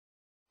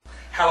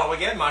Hello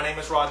again, my name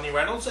is Rodney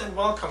Reynolds and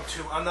welcome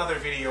to another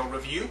video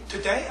review.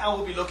 Today I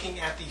will be looking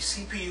at the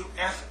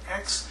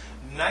CPUFX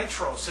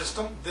Nitro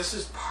system. This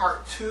is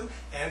part 2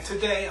 and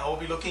today I will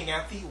be looking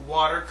at the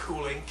water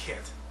cooling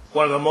kit.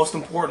 One of the most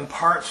important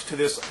parts to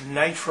this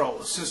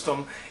Nitro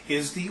system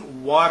is the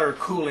water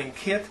cooling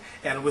kit,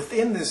 and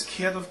within this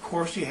kit of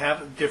course you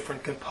have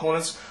different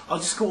components. I'll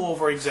just go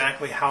over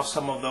exactly how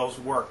some of those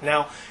work.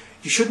 Now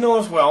you should know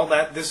as well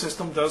that this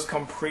system does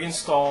come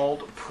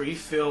pre-installed,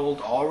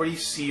 pre-filled, already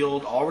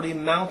sealed, already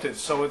mounted,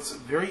 so it's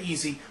very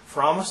easy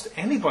for almost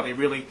anybody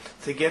really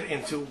to get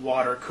into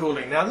water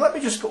cooling. Now let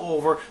me just go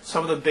over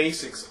some of the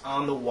basics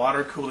on the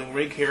water cooling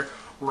rig here.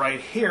 Right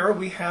here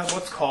we have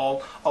what's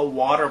called a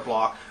water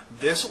block.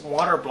 This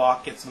water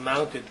block gets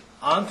mounted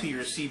onto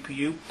your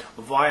CPU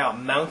via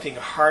mounting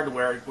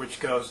hardware,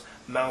 which goes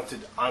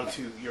mounted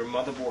onto your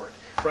motherboard.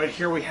 Right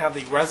here we have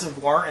the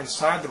reservoir.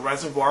 Inside the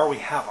reservoir we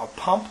have a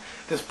pump.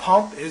 This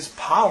pump is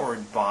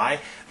powered by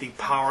the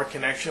power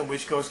connection,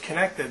 which goes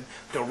connected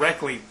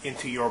directly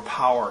into your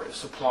power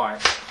supply.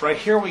 Right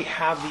here we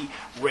have the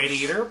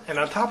radiator, and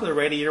on top of the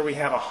radiator we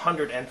have a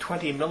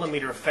 120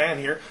 millimeter fan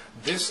here.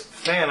 This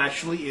fan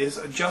actually is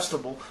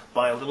adjustable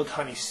by a little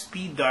tiny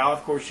speed dial.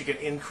 Of course you can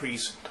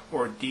increase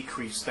or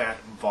decrease that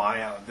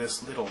via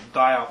this little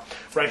dial.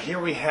 Right here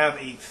we have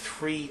a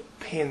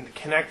 3-pin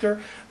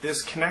connector.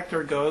 This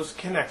connector goes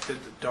connected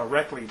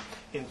directly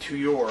into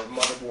your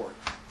motherboard.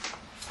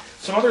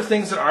 Some other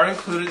things that are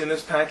included in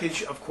this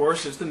package, of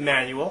course, is the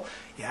manual.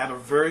 You have a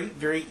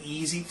very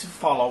easy to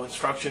follow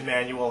instruction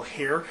manual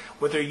here.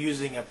 Whether you're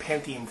using a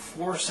Pentium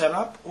 4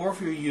 setup or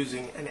if you're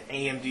using an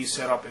AMD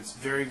setup, it's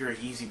very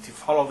easy to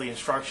follow the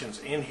instructions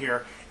in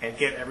here and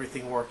get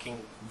everything working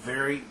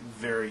very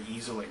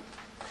easily.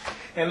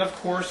 And of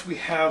course we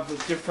have the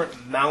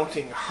different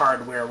mounting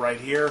hardware right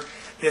here.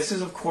 This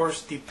is of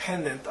course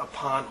dependent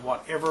upon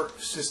whatever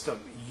system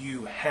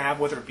you have,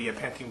 whether it be a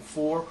Pentium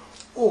 4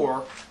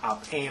 or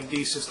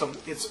AMD system.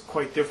 It's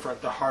quite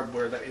different, the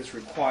hardware that is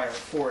required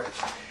for it.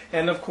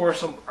 And of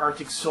course some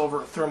Arctic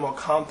Silver thermal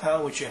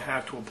compound which you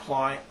have to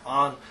apply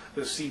on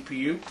the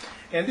CPU.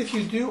 And if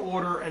you do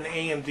order an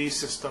AMD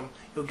system,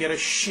 you'll get a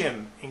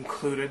shim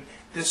included.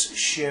 This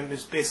shim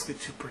is basically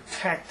to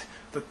protect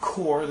the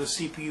core, the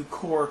CPU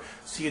core,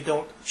 so you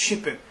don't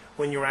chip it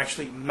when you're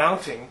actually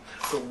mounting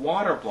the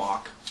water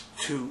block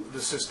to the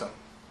system.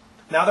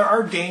 Now there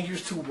are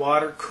dangers to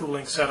water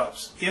cooling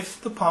setups. If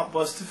the pump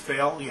was to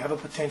fail, you have a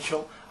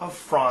potential of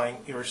frying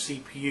your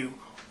CPU.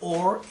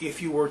 Or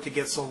if you were to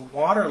get some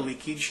water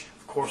leakage,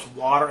 of course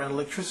water and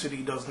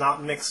electricity does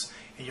not mix,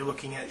 and you're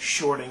looking at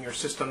shorting your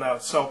system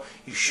out. So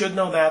you should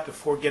know that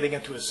before getting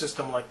into a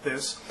system like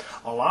this.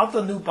 A lot of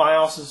the new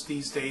BIOSes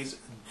these days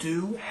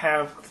do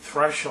have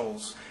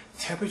thresholds.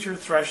 Temperature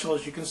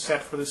thresholds you can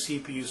set for the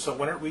CPU, so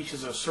when it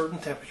reaches a certain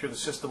temperature the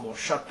system will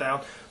shut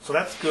down. So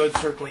that's good.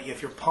 Certainly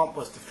if your pump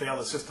was to fail,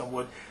 the system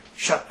would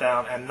shut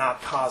down and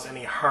not cause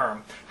any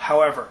harm.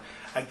 However,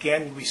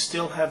 again, we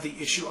still have the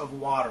issue of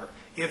water.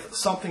 If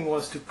something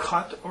was to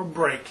cut or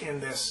break in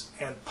this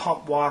and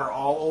pump water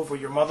all over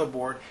your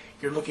motherboard,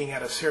 you're looking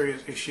at a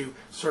serious issue,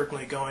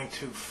 certainly going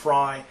to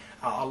fry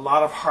a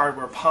lot of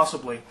hardware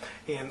possibly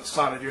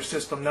inside of your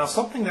system. Now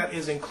something that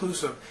is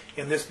inclusive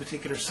in this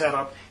particular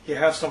setup, you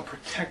have some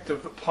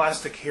protective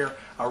plastic here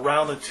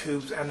around the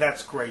tubes, and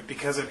that's great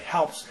because it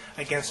helps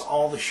against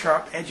all the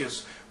sharp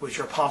edges which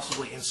are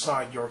possibly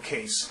inside your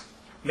case.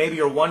 Maybe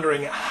you're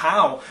wondering,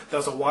 how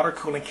does a water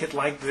cooling kit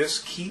like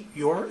this keep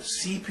your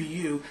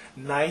CPU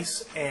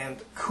nice and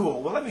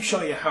cool? Well, let me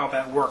show you how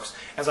that works.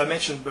 As I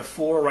mentioned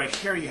before, right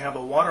here you have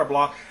a water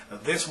block.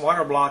 This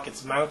water block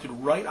is mounted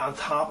right on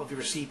top of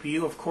your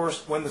CPU. Of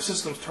course, when the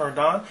system's turned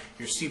on,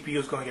 your CPU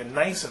is going to get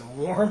nice and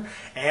warm,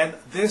 and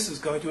this is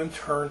going to in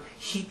turn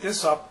heat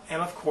this up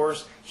and of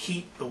course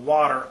heat the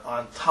water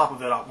on top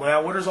of it up.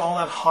 Now, where does all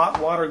that hot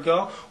water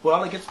go?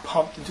 Well, it gets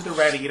pumped into the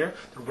radiator.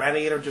 The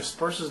radiator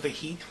disperses the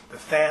heat. The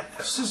fan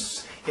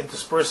assists in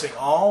dispersing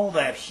all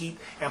that heat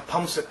and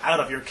pumps it out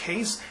of your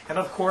case. And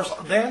of course,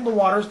 then the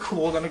water is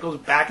cooled and it goes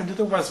back into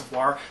the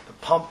reservoir. The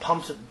pump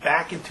pumps it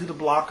back into the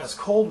block as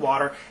cold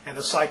water, and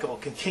the cycle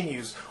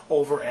continues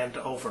over and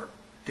over.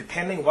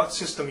 Depending what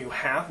system you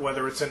have,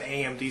 whether it's an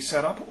AMD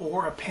setup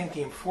or a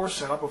Pentium 4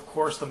 setup, of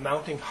course the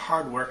mounting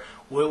hardware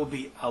will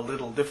be a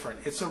little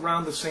different. It's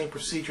around the same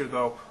procedure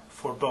though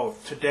for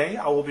both. Today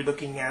I will be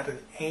looking at an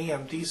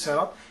AMD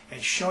setup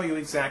and show you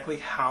exactly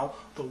how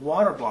the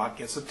water block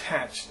gets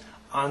attached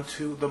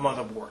onto the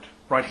motherboard.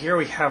 Right here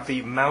we have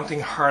the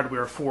mounting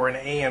hardware for an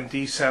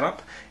AMD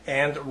setup,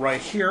 and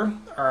right here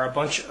are a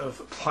bunch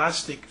of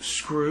plastic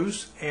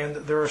screws, and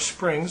there are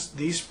springs.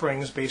 These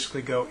springs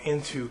basically go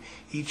into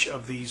each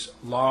of these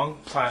long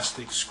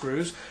plastic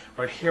screws.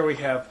 Right here we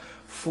have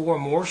 4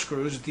 more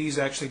screws. These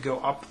actually go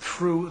up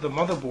through the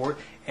motherboard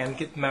and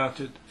get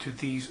mounted to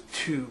these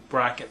 2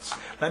 brackets.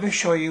 Let me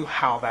show you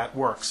how that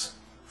works.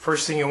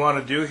 First thing you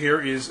want to do here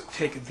is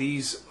take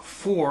these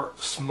 4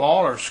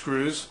 smaller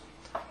screws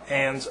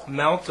and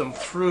mount them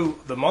through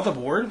the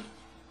motherboard.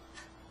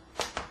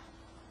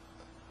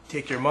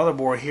 Take your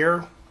motherboard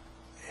here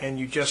and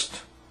you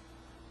just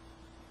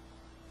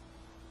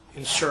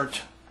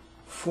insert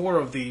 4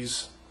 of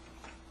these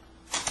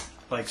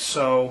like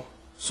so.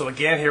 So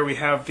again, here we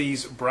have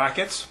these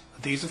brackets.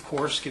 These of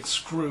course get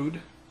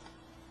screwed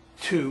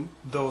to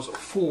those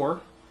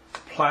 4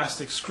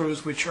 plastic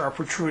screws which are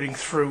protruding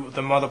through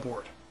the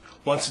motherboard.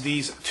 Once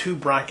these 2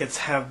 brackets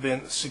have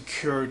been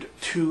secured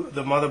to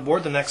the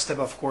motherboard, the next step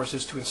of course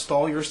is to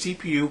install your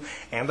CPU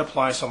and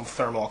apply some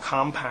thermal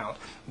compound.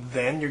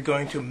 Then you're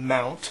going to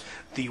mount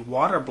the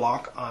water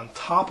block on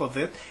top of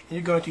it, and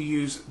you're going to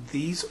use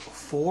these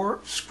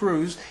 4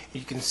 screws.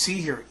 You can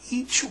see here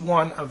each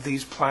one of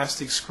these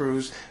plastic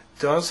screws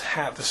does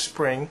have a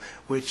spring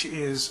which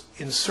is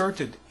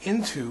inserted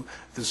into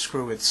the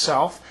screw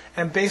itself,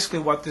 and basically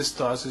what this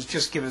does is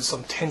just give it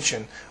some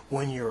tension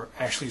when you're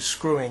actually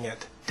screwing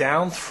it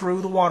down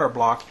through the water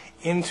block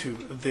into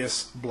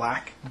this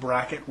black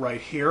bracket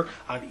right here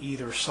on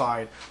either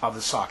side of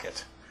the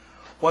socket.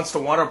 Once the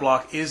water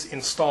block is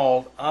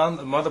installed on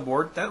the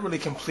motherboard, that really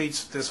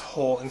completes this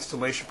whole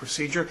installation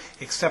procedure,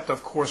 except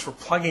of course for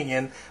plugging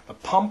in the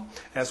pump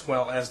as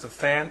well as the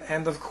fan,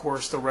 and of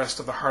course the rest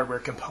of the hardware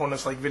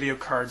components like video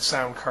cards,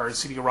 sound cards,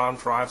 CD-ROM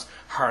drives,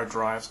 hard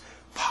drives,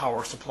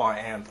 power supply,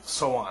 and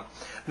so on.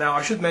 Now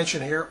I should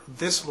mention here,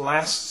 this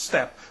last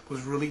step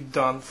was really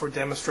done for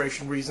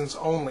demonstration reasons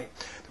only.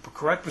 The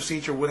correct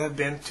procedure would have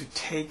been to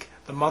take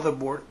the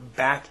motherboard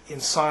back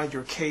inside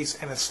your case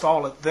and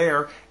install it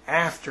there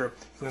after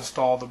you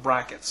install the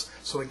brackets.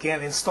 So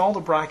again, install the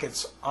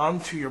brackets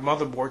onto your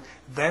motherboard,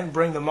 then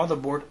bring the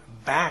motherboard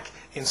back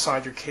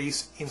inside your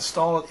case,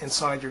 install it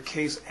inside your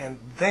case, and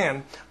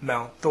then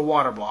mount the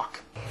water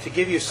block. To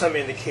give you some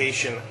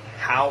indication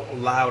how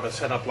loud a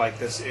setup like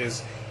this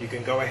is, you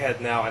can go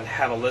ahead now and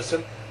have a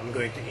listen. I'm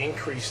going to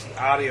increase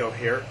the audio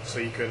here so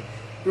you can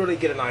really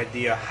get an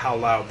idea how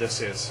loud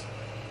this is.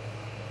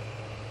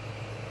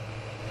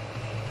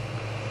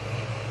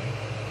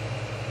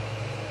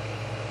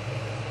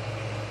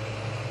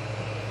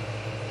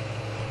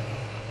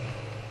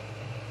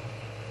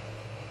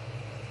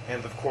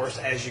 And of course,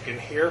 as you can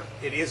hear,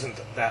 it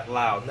isn't that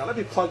loud. Now let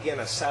me plug in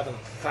a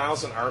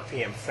 7,000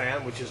 RPM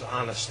fan, which is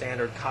on a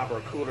standard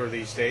copper cooler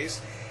these days,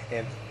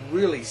 and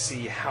really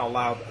see how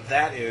loud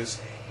that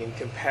is in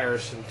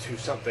comparison to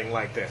something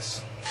like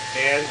this.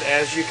 And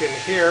as you can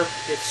hear,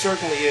 it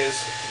certainly is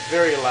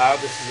very loud.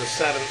 This is a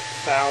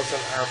 7,000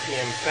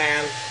 RPM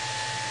fan.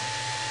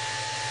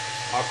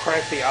 I'll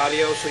crank the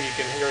audio so you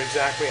can hear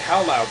exactly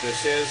how loud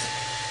this is.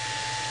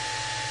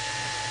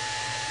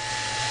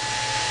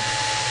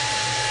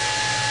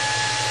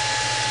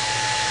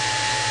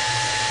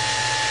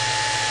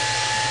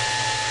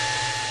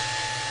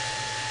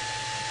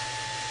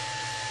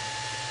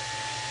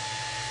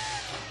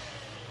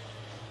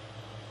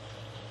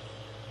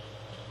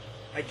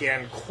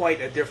 Again,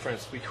 quite a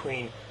difference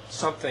between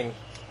something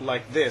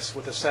like this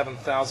with a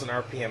 7,000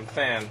 RPM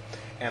fan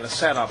and a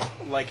setup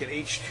like an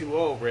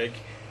H2O rig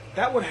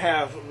that would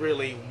have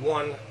really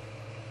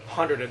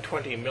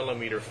 120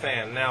 millimeter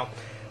fan. Now,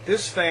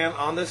 this fan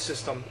on this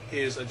system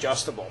is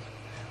adjustable.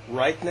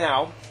 Right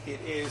now, it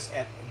is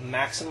at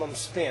maximum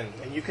spin,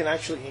 and you can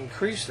actually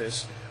increase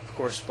this, of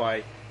course,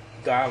 by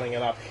dialing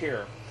it up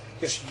here.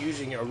 Just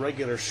using a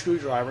regular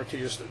screwdriver to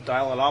just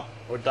dial it up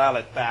or dial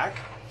it back.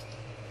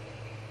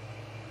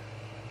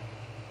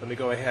 Let me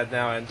go ahead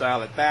now and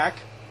dial it back.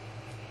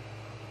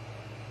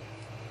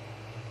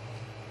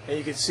 And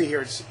you can see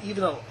here it's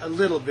even a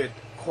little bit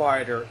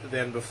quieter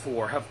than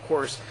before. Of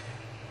course,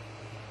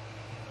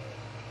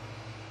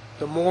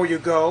 the more you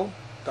go,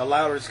 the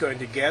louder it's going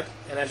to get,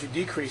 and as you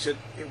decrease it,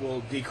 it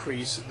will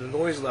decrease the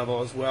noise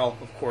level as well,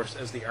 of course,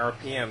 as the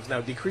RPMs. Now,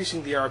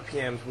 decreasing the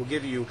RPMs will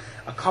give you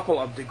a couple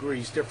of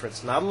degrees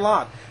difference. Not a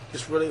lot,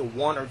 just really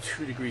 1 or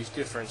 2 degrees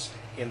difference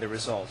in the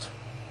result.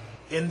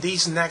 In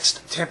these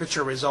next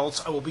temperature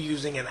results, I will be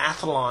using an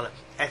Athlon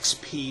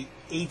XP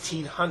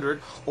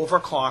 1800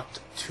 overclocked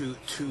to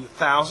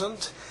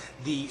 2000.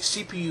 The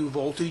CPU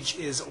voltage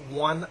is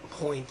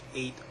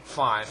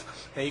 1.85.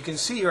 Now you can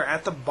see here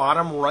at the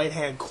bottom right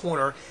hand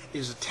corner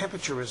is a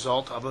temperature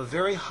result of a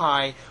very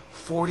high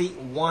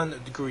 41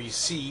 degrees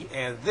C,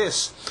 and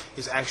this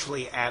is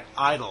actually at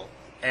idle.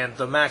 And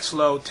the max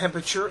load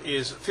temperature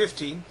is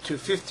 50 to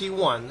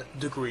 51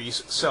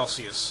 degrees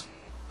Celsius.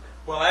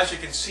 Well, as you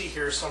can see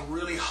here, some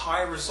really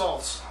high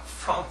results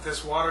from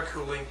this water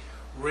cooling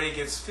rig.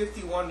 It's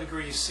 51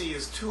 degrees C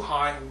is too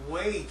high,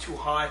 way too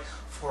high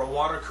for a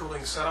water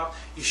cooling setup.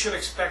 You should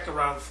expect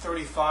around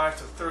 35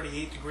 to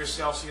 38 degrees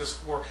Celsius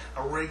for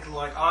a rig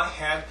like I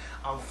had.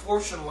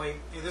 Unfortunately,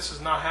 this is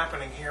not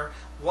happening here.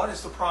 What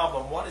is the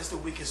problem? What is the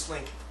weakest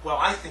link? Well,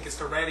 I think it's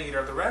the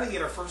radiator. The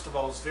radiator, first of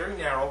all, is very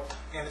narrow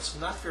and it's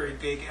not very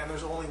big, and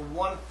there's only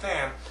one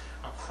fan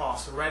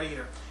across the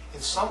radiator. In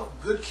some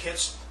good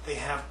kits, they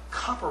have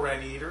copper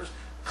radiators,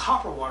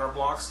 copper water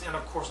blocks, and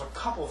of course a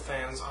couple of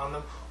fans on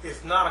them.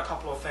 If not a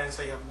couple of fans,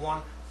 they have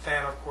one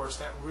fan, of course,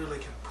 that really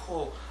can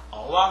pull a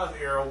lot of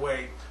air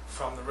away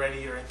from the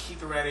radiator and keep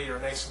the radiator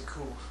nice and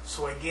cool.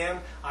 So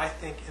again, I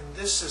think in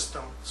this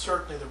system,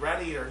 certainly the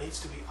radiator needs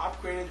to be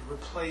upgraded,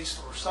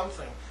 replaced, or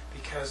something,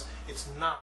 because it's not